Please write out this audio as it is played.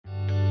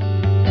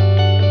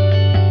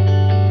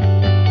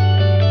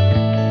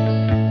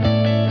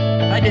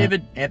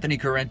David, Anthony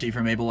Correnti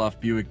from Abeloff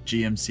Buick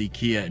GMC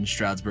Kia in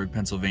Stroudsburg,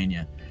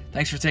 Pennsylvania.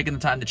 Thanks for taking the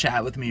time to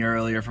chat with me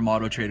earlier from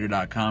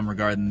Autotrader.com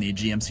regarding the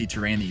GMC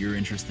Terrain that you were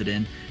interested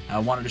in. I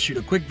wanted to shoot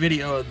a quick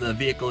video of the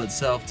vehicle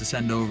itself to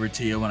send over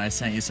to you when I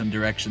sent you some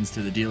directions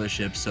to the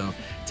dealership, so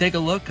take a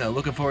look.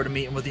 Looking forward to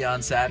meeting with you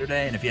on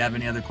Saturday, and if you have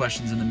any other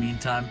questions in the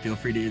meantime, feel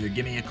free to either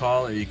give me a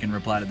call or you can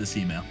reply to this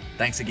email.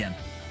 Thanks again.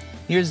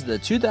 Here's the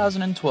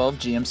 2012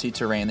 GMC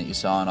Terrain that you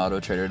saw on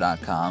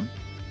Autotrader.com.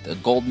 The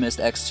gold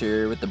mist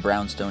exterior with the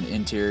brownstone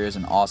interior is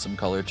an awesome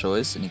color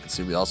choice, and you can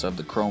see we also have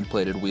the chrome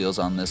plated wheels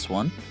on this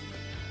one.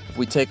 If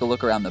we take a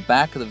look around the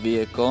back of the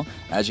vehicle,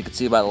 as you can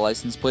see by the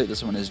license plate,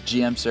 this one is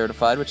GM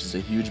certified, which is a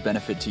huge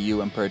benefit to you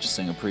when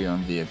purchasing a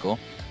pre-owned vehicle.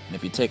 And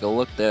if you take a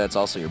look there, it's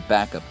also your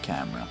backup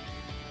camera.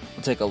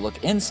 We'll take a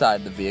look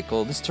inside the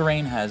vehicle. This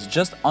Terrain has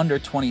just under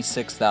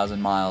 26,000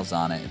 miles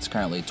on it. It's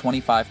currently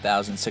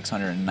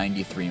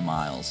 25,693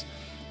 miles.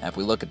 Now, if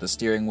we look at the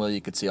steering wheel,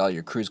 you can see all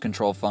your cruise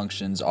control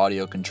functions,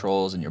 audio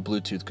controls, and your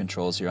Bluetooth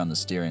controls here on the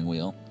steering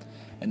wheel.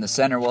 In the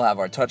center, we'll have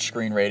our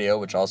touchscreen radio,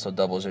 which also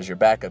doubles as your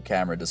backup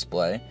camera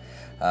display.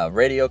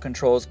 Radio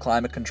controls,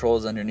 climate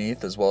controls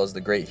underneath, as well as the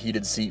great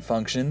heated seat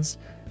functions,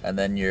 and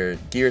then your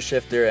gear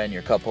shifter and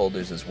your cup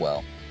holders as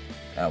well.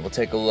 We'll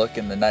take a look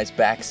in the nice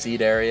back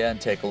seat area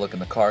and take a look in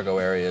the cargo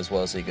area as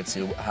well, so you can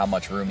see how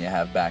much room you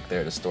have back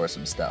there to store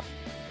some stuff.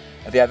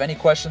 If you have any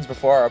questions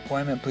before our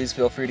appointment, please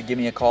feel free to give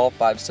me a call,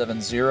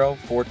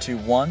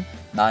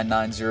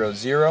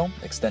 570-421-9900,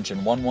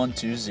 extension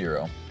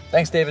 1120.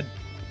 Thanks, David.